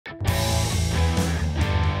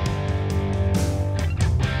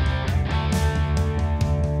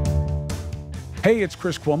Hey, it's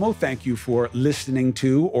Chris Cuomo. Thank you for listening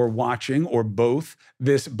to or watching or both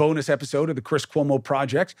this bonus episode of the Chris Cuomo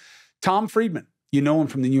Project. Tom Friedman, you know him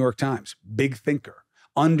from the New York Times, big thinker,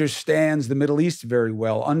 understands the Middle East very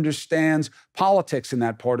well, understands politics in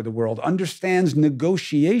that part of the world, understands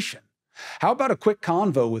negotiation. How about a quick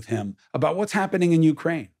convo with him about what's happening in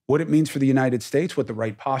Ukraine, what it means for the United States, what the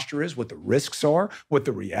right posture is, what the risks are, what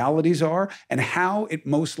the realities are, and how it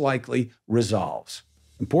most likely resolves?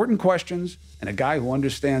 Important questions, and a guy who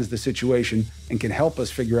understands the situation and can help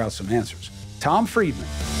us figure out some answers. Tom Friedman.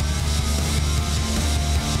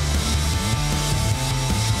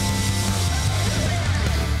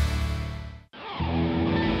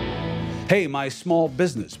 Hey, my small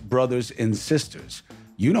business brothers and sisters.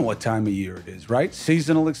 You know what time of year it is, right?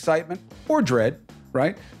 Seasonal excitement or dread,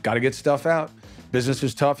 right? Got to get stuff out. Business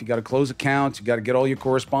is tough. You got to close accounts. You got to get all your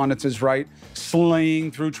correspondences right.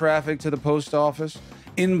 Slaying through traffic to the post office.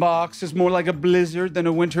 Inbox is more like a blizzard than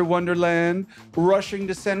a winter wonderland. Rushing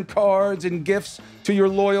to send cards and gifts to your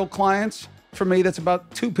loyal clients. For me, that's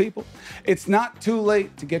about 2 people. It's not too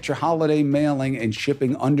late to get your holiday mailing and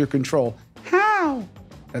shipping under control. How?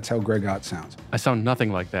 That's how Greg Ott sounds. I sound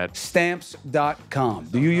nothing like that. Stamps.com.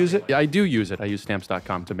 Do you use it? Yeah, I do use it. I use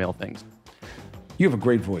Stamps.com to mail things. You have a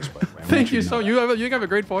great voice, by the way. Thank you. So you have a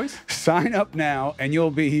great voice. Sign up now and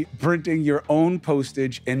you'll be printing your own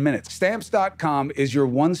postage in minutes. Stamps.com is your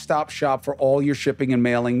one-stop shop for all your shipping and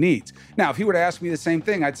mailing needs. Now, if you were to ask me the same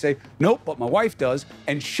thing, I'd say, nope, but my wife does.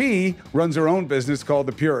 And she runs her own business called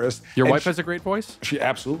The Purist. Your wife has a great voice? She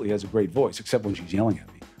absolutely has a great voice, except when she's yelling at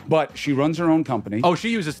me. But she runs her own company. Oh, she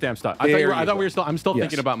uses Stamps.com. I'm still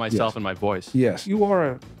thinking about myself and my voice. Yes. You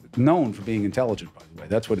are known for being intelligent, by the way.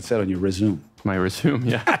 That's what it said on your resume. My resume,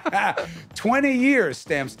 yeah. 20 years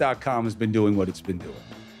Stamps.com has been doing what it's been doing.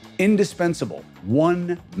 Indispensable.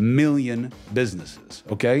 1 million businesses.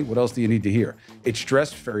 Okay? What else do you need to hear? It's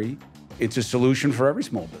stress-free. It's a solution for every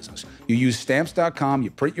small business. You use Stamps.com,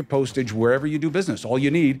 you print your postage wherever you do business. All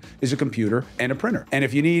you need is a computer and a printer. And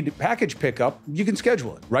if you need package pickup, you can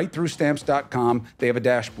schedule it right through Stamps.com. They have a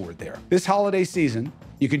dashboard there. This holiday season,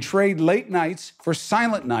 you can trade late nights for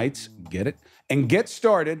silent nights, get it? And get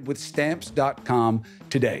started with Stamps.com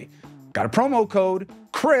today. Got a promo code,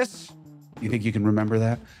 Chris. You think you can remember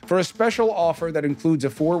that? For a special offer that includes a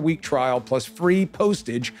 4-week trial plus free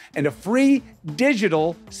postage and a free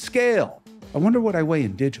digital scale. I wonder what I weigh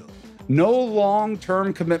in digital. No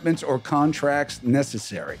long-term commitments or contracts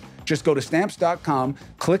necessary. Just go to Stamps.com,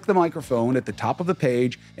 click the microphone at the top of the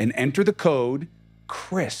page, and enter the code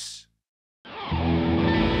Chris.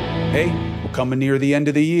 Hey, we're coming near the end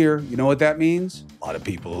of the year. You know what that means? A lot of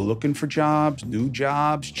people are looking for jobs, new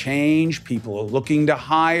jobs, change. People are looking to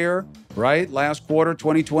hire, right? Last quarter,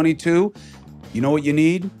 2022. You know what you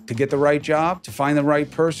need to get the right job, to find the right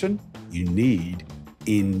person? You need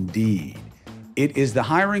Indeed. It is the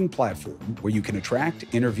hiring platform where you can attract,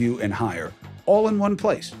 interview, and hire all in one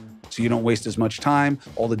place. So you don't waste as much time,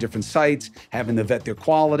 all the different sites, having to vet their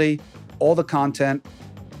quality, all the content,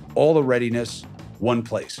 all the readiness, one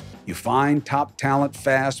place. You find top talent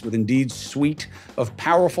fast with Indeed's suite of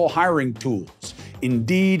powerful hiring tools.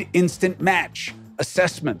 Indeed Instant Match,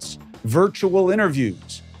 assessments, virtual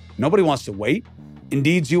interviews. Nobody wants to wait.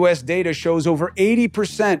 Indeed's U.S. data shows over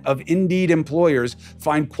 80% of Indeed employers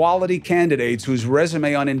find quality candidates whose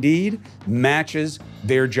resume on Indeed matches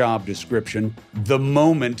their job description the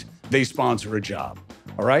moment they sponsor a job.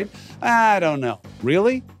 All right? I don't know.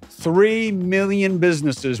 Really? 3 million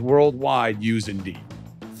businesses worldwide use Indeed.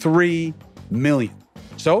 3 million.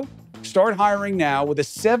 So start hiring now with a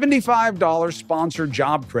 $75 sponsored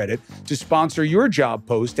job credit to sponsor your job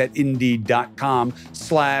post at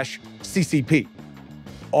Indeed.com/CCP.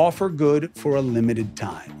 Offer good for a limited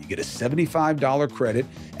time. You get a $75 credit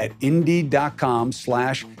at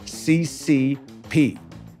Indeed.com/CCP.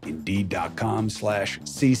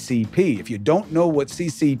 Indeed.com/CCP. If you don't know what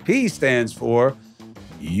CCP stands for,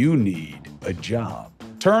 you need a job.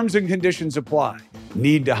 Terms and conditions apply.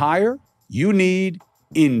 Need to hire? You need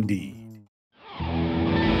Indeed.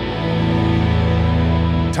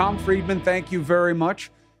 Tom Friedman, thank you very much.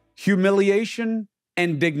 Humiliation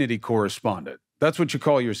and dignity correspondent. That's what you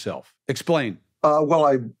call yourself. Explain. Well,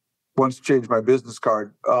 I once changed my business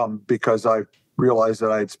card because I realized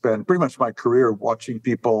that I had spent pretty much my career watching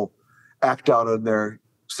people act out on their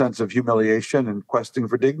sense of humiliation and questing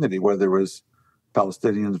for dignity, whether it was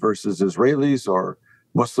Palestinians versus Israelis or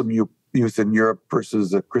Muslim youth in Europe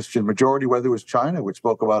versus a Christian majority, whether it was China, which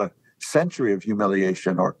spoke about a century of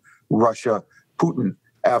humiliation, or Russia, Putin,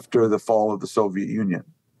 after the fall of the Soviet Union.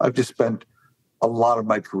 I've just spent a lot of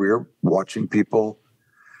my career watching people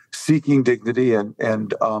seeking dignity and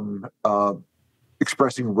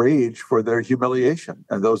expressing rage for their humiliation.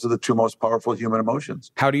 And those are the two most powerful human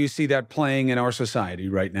emotions. How do you see that playing in our society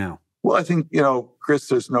right now? Well, I think, Chris,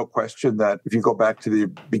 there's no question that if you go back to the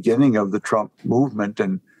beginning of the Trump movement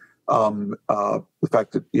and the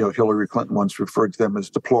fact that, Hillary Clinton once referred to them as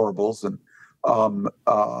deplorables, and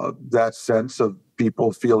that sense of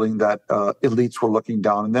people feeling that elites were looking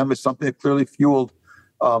down on them is something that clearly fueled,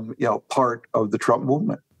 part of the Trump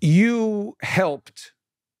movement. You helped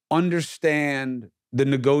understand the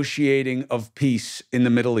negotiating of peace in the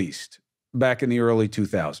Middle East back in the early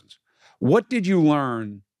 2000s. What did you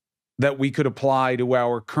learn that we could apply to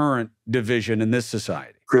our current division in this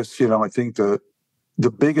society? Chris, I think the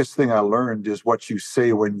biggest thing I learned is what you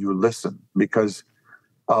say when you listen, because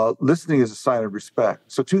listening is a sign of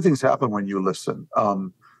respect. So two things happen when you listen.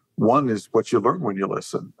 One is what you learn when you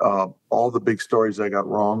listen. All the big stories I got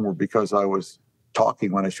wrong were because I was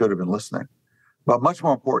talking when I should have been listening. But much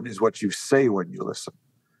more important is what you say when you listen,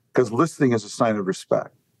 because listening is a sign of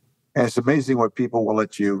respect. And it's amazing what people will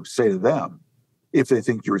let you say to them if they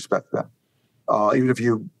think you respect them, even if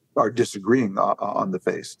you are disagreeing on the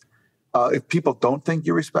face. If people don't think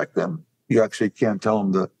you respect them, you actually can't tell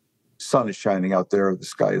them the sun is shining out there or the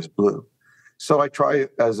sky is blue. So I try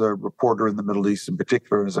as a reporter in the Middle East in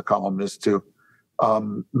particular, as a columnist, to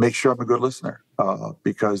make sure I'm a good listener,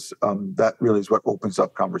 because that really is what opens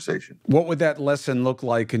up conversation. What would that lesson look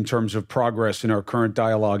like in terms of progress in our current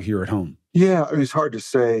dialogue here at home? Yeah, it's hard to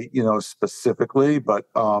say, specifically, but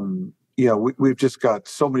we've just got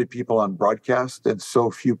so many people on broadcast and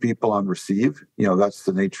so few people on receive. That's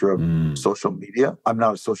the nature of social media. I'm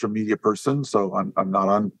not a social media person, so I'm not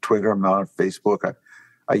on Twitter. I'm not on Facebook.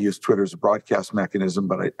 I use Twitter as a broadcast mechanism,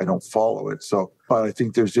 but I don't follow it. But I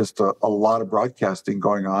think there's just a lot of broadcasting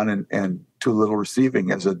going on and too little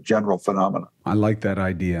receiving as a general phenomenon. I like that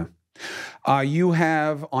idea. You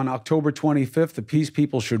have on October 25th, the piece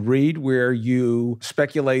people should read, where you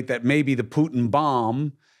speculate that maybe the Putin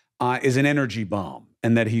bomb is an energy bomb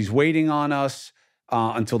and that he's waiting on us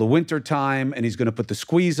until the winter time and he's going to put the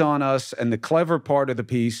squeeze on us. And the clever part of the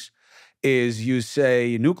piece is you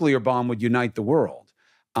say nuclear bomb would unite the world.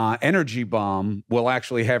 Energy bomb will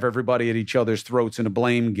actually have everybody at each other's throats in a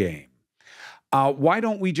blame game. Why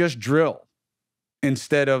don't we just drill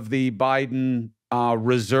instead of the Biden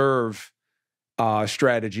reserve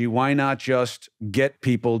strategy? Why not just get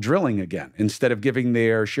people drilling again instead of giving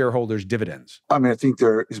their shareholders dividends? I mean, I think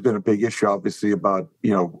there has been a big issue, obviously, about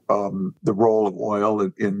the role of oil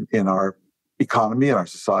in our economy, in our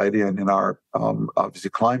society, and in our obviously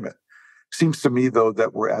climate. Seems to me, though,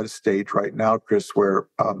 that we're at a stage right now, Chris, where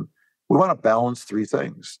we want to balance three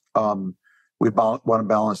things. We want to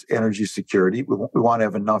balance energy security. We want to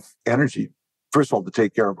have enough energy, first of all, to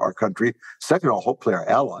take care of our country. Second of all, hopefully our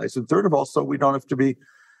allies. And third of all, so we don't have to be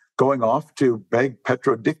going off to beg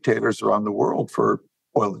petro dictators around the world for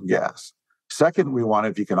oil and gas. Second, we want to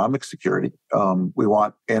have economic security. We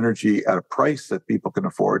want energy at a price that people can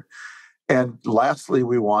afford. And lastly,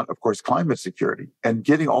 we want, of course, climate security. And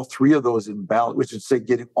getting all three of those in balance, which is, say,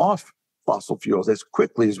 getting off fossil fuels as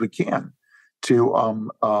quickly as we can to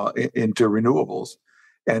into renewables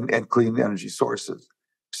and clean energy sources.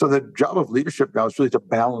 So the job of leadership now is really to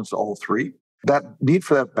balance all three. That need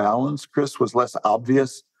for that balance, Chris, was less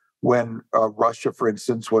obvious when Russia, for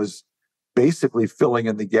instance, was basically filling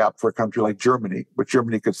in the gap for a country like Germany, where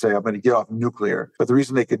Germany could say, I'm going to get off nuclear. But the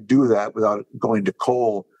reason they could do that without going to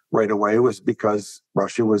coal right away was because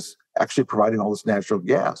Russia was actually providing all this natural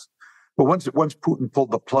gas. But once Putin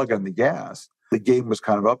pulled the plug on the gas, the game was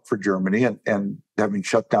kind of up for Germany, and having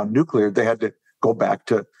shut down nuclear, they had to go back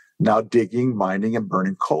to now digging, mining, and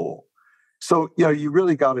burning coal. So, you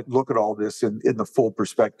really got to look at all this in the full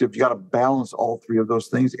perspective. You got to balance all three of those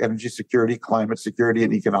things: energy security, climate security,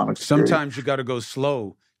 and economic security. Sometimes you got to go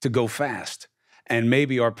slow to go fast. And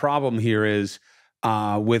maybe our problem here is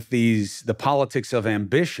with the politics of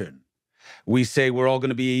ambition. We say we're all going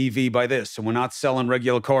to be EV by this, and we're not selling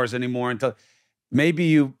regular cars anymore until maybe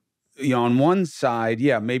you on one side,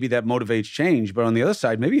 maybe that motivates change, but on the other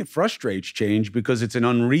side, maybe it frustrates change because it's an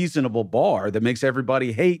unreasonable bar that makes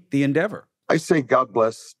everybody hate the endeavor. I say God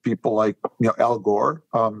bless people like Al Gore,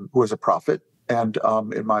 who was a prophet, and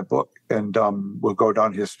in my book, and will go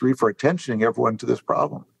down history for attentioning everyone to this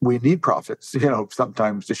problem. We need prophets,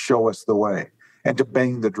 sometimes to show us the way and to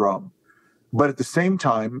bang the drum. But at the same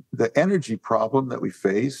time, the energy problem that we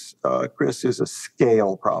face, Chris, is a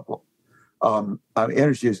scale problem.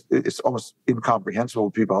 Energy it's almost incomprehensible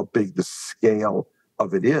to people how big the scale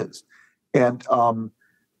of it is. And,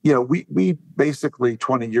 we basically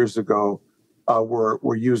 20 years ago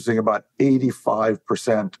were using about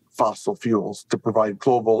 85% fossil fuels to provide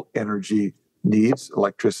global energy needs,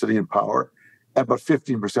 electricity and power, and about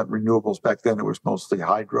 15% renewables. Back then, it was mostly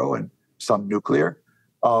hydro and some nuclear.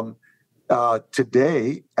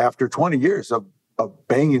 Today, after 20 years of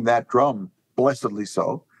banging that drum, blessedly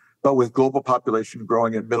so, but with global population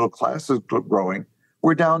growing and middle classes growing,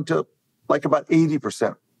 we're down to like about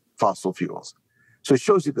 80% fossil fuels. So it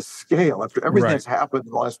shows you the scale. After everything that's happened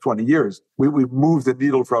in the last 20 years, we've moved the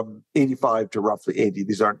needle from 85 to roughly 80.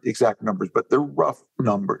 These aren't exact numbers, but they're rough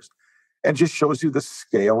numbers. And just shows you the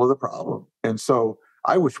scale of the problem. And so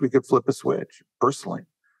I wish we could flip a switch, personally,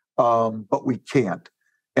 but we can't.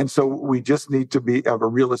 And so we just need to have a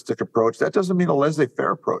realistic approach. That doesn't mean a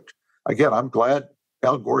laissez-faire approach. Again, I'm glad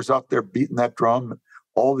Al Gore's out there beating that drum, and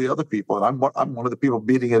all the other people, and I'm one of the people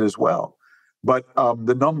beating it as well. But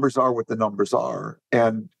the numbers are what the numbers are,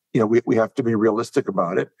 and we have to be realistic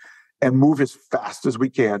about it and move as fast as we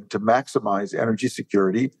can to maximize energy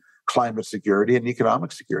security, climate security, and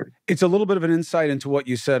economic security. It's a little bit of an insight into what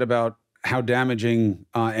you said about how damaging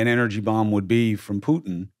an energy bomb would be from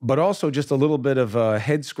Putin, but also just a little bit of a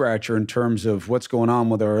head scratcher in terms of what's going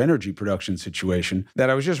on with our energy production situation.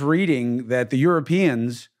 That I was just reading that the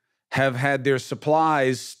Europeans have had their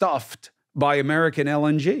supplies stuffed by American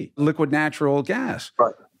LNG, liquid natural gas.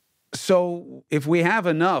 Right. So if we have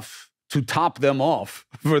enough to top them off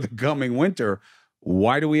for the coming winter,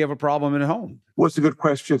 why do we have a problem at home? Well, it's a good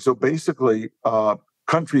question. So basically,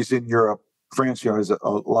 countries in Europe, France, has a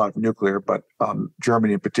lot of nuclear, but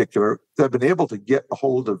Germany in particular, they've been able to get a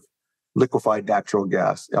hold of liquefied natural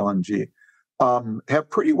gas, LNG, have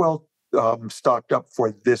pretty well stocked up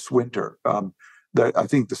for this winter. I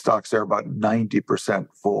think the stocks are about 90%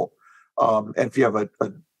 full. And if you have a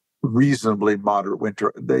reasonably moderate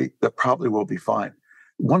winter, they probably will be fine.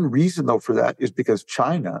 One reason, though, for that is because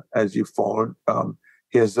China, as you've followed,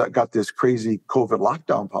 has got this crazy COVID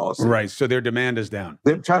lockdown policy. Right, so their demand is down.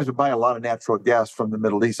 China's been buying a lot of natural gas from the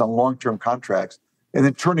Middle East on long-term contracts and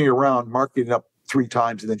then turning around, marking it up 3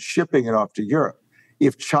 times, and then shipping it off to Europe.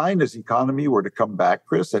 If China's economy were to come back,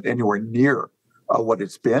 Chris, at anywhere near what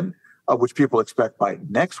it's been, which people expect by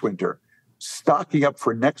next winter, stocking up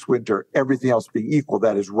for next winter, everything else being equal,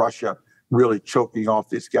 that is Russia really choking off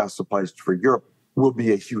these gas supplies for Europe, will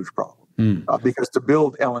be a huge problem. Because to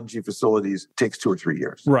build LNG facilities takes 2 or 3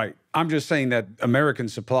 years. Right. I'm just saying that American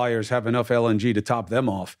suppliers have enough LNG to top them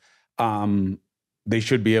off. They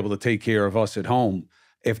should be able to take care of us at home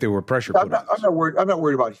if there were pressure put on us. I'm not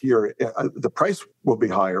worried about here. The price will be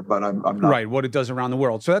higher, but I'm not. Right, what it does around the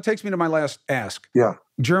world. So that takes me to my last ask. Yeah.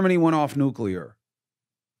 Germany went off nuclear.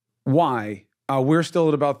 Why? We're still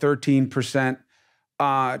at about 13%.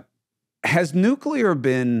 Has nuclear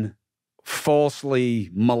been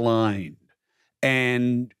falsely maligned?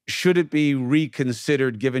 And should it be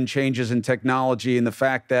reconsidered given changes in technology and the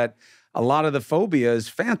fact that a lot of the phobia is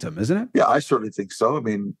phantom, isn't it? Yeah, I certainly think so. I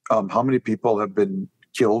mean, how many people have been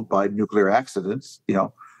killed by nuclear accidents,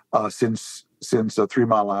 since 3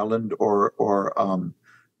 Mile Island or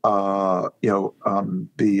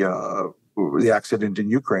the accident in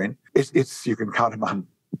Ukraine? It's you can count them on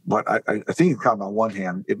I think you can count them on one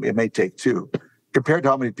hand. It may take 2. Compared to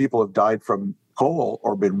how many people have died from coal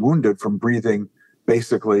or been wounded from breathing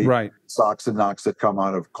basically SOx and NOx that come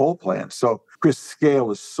out of coal plants. So, Chris,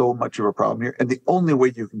 scale is so much of a problem here. And the only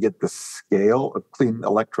way you can get the scale of clean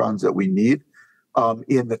electrons that we need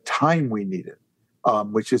in the time we need it,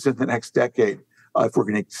 which is in the next decade, if we're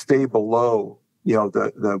going to stay below,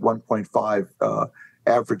 the 1.5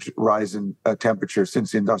 average rise in temperature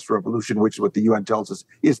since the Industrial Revolution, which is what the UN tells us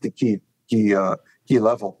is the key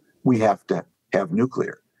level, we have to have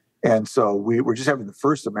nuclear. And so we're just having the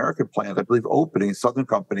first American plant, I believe, opening. Southern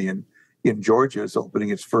Company in Georgia is opening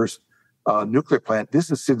its first nuclear plant.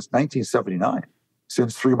 This is since 1979,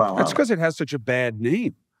 since 3 Mile Island. That's because it has such a bad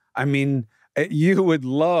name. I mean, you would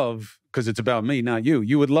love, because it's about me, not you,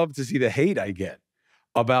 you would love to see the hate I get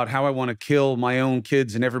about how I want to kill my own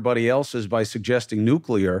kids and everybody else's by suggesting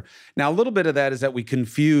nuclear. Now, a little bit of that is that we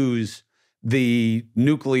confuse the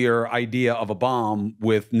nuclear idea of a bomb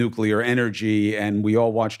with nuclear energy, and we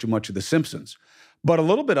all watch too much of The Simpsons. But a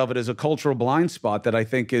little bit of it is a cultural blind spot that I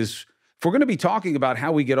think is, if we're going to be talking about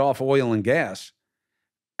how we get off oil and gas,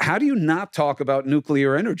 how do you not talk about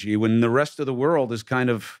nuclear energy when the rest of the world is kind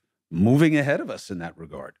of moving ahead of us in that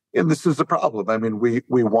regard? And this is the problem. I mean, we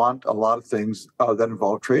want a lot of things that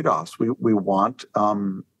involve trade-offs. We want,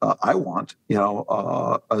 I want,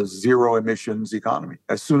 a zero emissions economy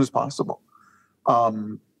as soon as possible.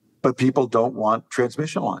 But people don't want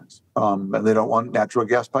transmission lines, and they don't want natural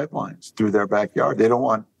gas pipelines through their backyard. They don't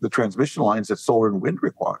want the transmission lines that solar and wind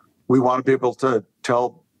require. We want to be able to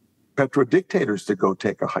tell petro dictators to go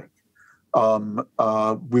take a hike.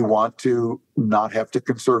 We want to not have to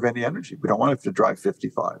conserve any energy. We don't want to have to drive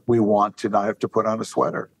 55. We want to not have to put on a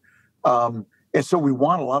sweater. And so we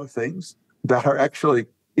want a lot of things that are actually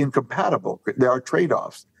incompatible. There are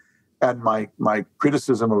trade-offs. And my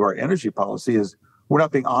criticism of our energy policy is we're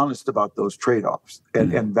not being honest about those trade-offs.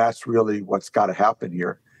 And that's really what's got to happen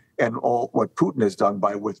here. And all what Putin has done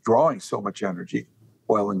by withdrawing so much energy,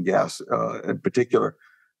 oil and gas in particular,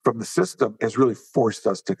 from the system has really forced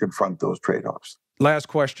us to confront those trade-offs. Last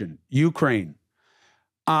question. Ukraine.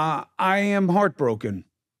 I am heartbroken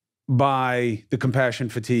by the compassion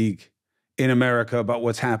fatigue in America about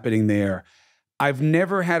what's happening there. I've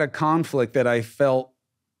never had a conflict that I felt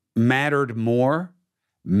mattered more,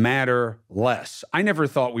 matter less. I never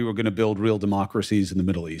thought we were going to build real democracies in the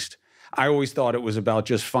Middle East. I always thought it was about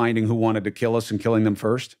just finding who wanted to kill us and killing them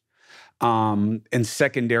first. And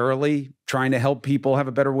secondarily, trying to help people have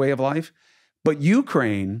a better way of life. But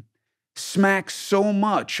Ukraine smacks so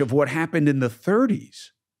much of what happened in the 30s.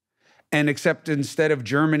 And except instead of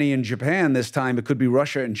Germany and Japan this time, it could be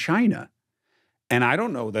Russia and China. And I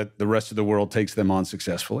don't know that the rest of the world takes them on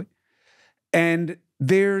successfully. And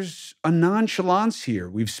there's a nonchalance here.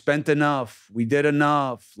 We've spent enough. We did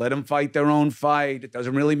enough. Let them fight their own fight. It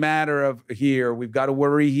doesn't really matter here. We've got to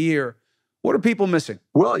worry here. What are people missing?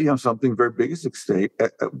 Well, something very big is at stake.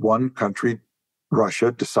 One country,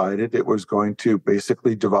 Russia, decided it was going to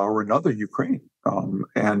basically devour another, Ukraine.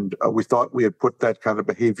 And we thought we had put that kind of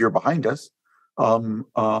behavior behind us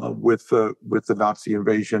with the Nazi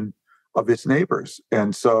invasion of its neighbors.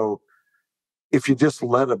 And so if you just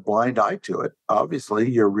let a blind eye to it, obviously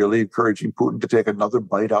you're really encouraging Putin to take another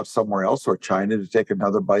bite out somewhere else, or China to take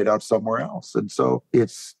another bite out somewhere else. And so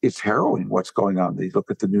it's harrowing what's going on. You look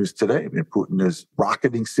at the news today. I mean, Putin is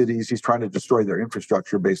rocketing cities. He's trying to destroy their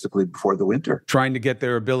infrastructure basically before the winter. Trying to get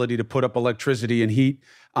their ability to put up electricity and heat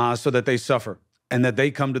so that they suffer and that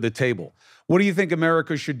they come to the table. What do you think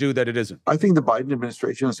America should do that it isn't? I think the Biden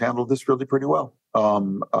administration has handled this really pretty well.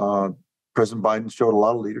 President Biden showed a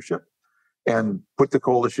lot of leadership and put the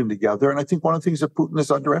coalition together. And I think one of the things that Putin has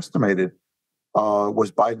underestimated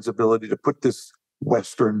was Biden's ability to put this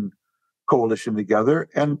Western coalition together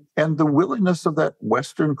and the willingness of that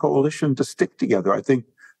Western coalition to stick together. I think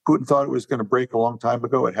Putin thought it was going to break a long time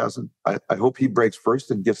ago. It hasn't. I hope he breaks first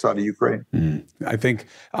and gets out of Ukraine. I think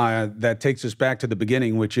that takes us back to the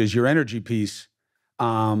beginning, which is your energy piece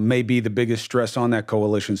may be the biggest stress on that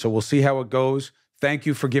coalition. So we'll see how it goes. Thank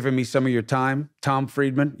you for giving me some of your time, Tom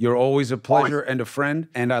Friedman. You're always a pleasure and a friend,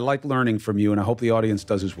 and I like learning from you, and I hope the audience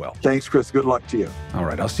does as well. Thanks, Chris. Good luck to you. All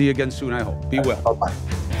right. I'll see you again soon, I hope. Be well. Bye-bye.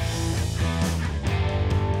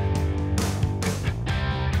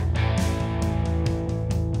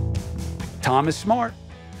 Tom is smart,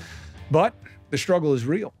 but the struggle is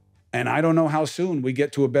real. And I don't know how soon we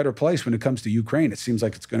get to a better place when it comes to Ukraine. It seems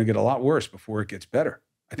like it's going to get a lot worse before it gets better.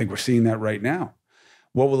 I think we're seeing that right now.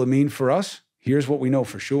 What will it mean for us? Here's what we know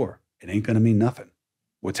for sure. It ain't going to mean nothing.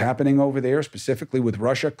 What's happening over there, specifically with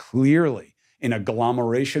Russia, clearly in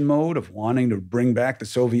agglomeration mode of wanting to bring back the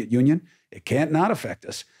Soviet Union, it can't not affect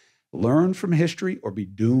us. Learn from history or be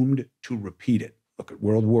doomed to repeat it. Look at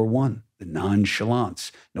World War I, the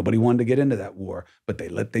nonchalance. Nobody wanted to get into that war, but they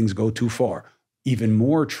let things go too far. Even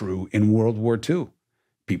more true in World War II.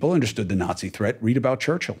 People understood the Nazi threat. Read about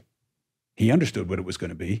Churchill. He understood what it was going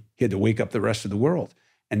to be. He had to wake up the rest of the world.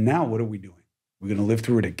 And now what are we doing? We're going to live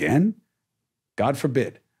through it again? God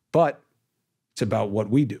forbid. But it's about what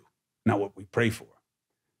we do, not what we pray for.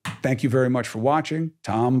 Thank you very much for watching.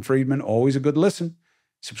 Tom Friedman, always a good listen.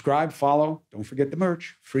 Subscribe, follow. Don't forget the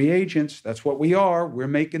merch. Free agents. That's what we are. We're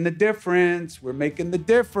making the difference. We're making the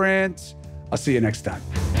difference. I'll see you next time.